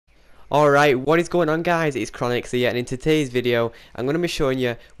Alright, what is going on guys? It's Chronix here, and in today's video I'm going to be showing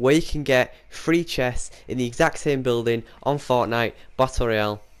you where you can get free chests in the exact same building on Fortnite Battle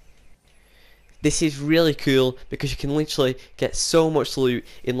Royale. This is really cool because you can literally get so much loot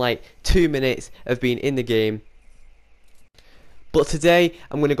in like 2 minutes of being in the game. But today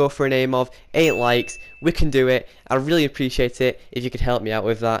I'm going to go for an aim of 8 likes. We can do it. I really appreciate it if you could help me out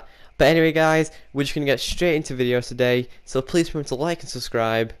with that. But anyway guys, we're just going to get straight into videos today, so please remember to like and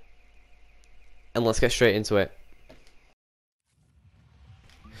subscribe. And let's get straight into it.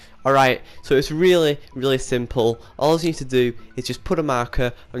 Alright, so it's really simple. All you need to do is just put a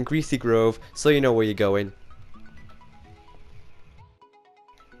marker on Greasy Grove so you know where you're going.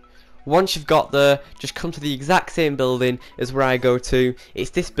 Once you've got there, just come to the exact same building as where I go to. It's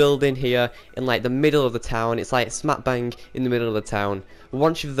this building here in like the middle of the town. It's like smack bang in the middle of the town.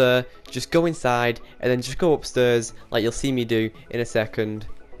 Once you're there, just go inside and then just go upstairs like you'll see me do in a second.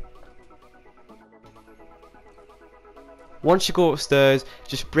 Once you go upstairs,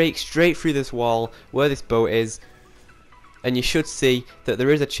 just break straight through this wall where this boat is, and you should see that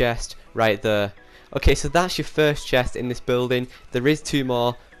there is a chest right there. Okay, so that's your first chest in this building. There is 2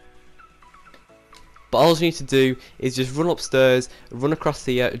 more, but all you need to do is just run upstairs, run across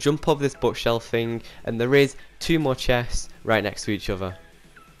here, jump over this bookshelf thing, and there is 2 more chests right next to each other.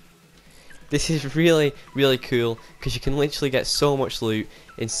 This is really cool because you can literally get so much loot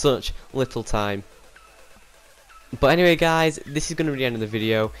in such little time. But anyway guys, this is going to be the end of the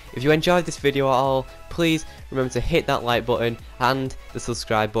video. If you enjoyed this video at all, please remember to hit that like button and the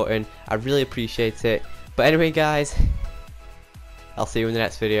subscribe button. I really appreciate it. But anyway guys, I'll see you in the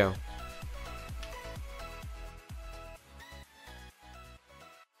next video.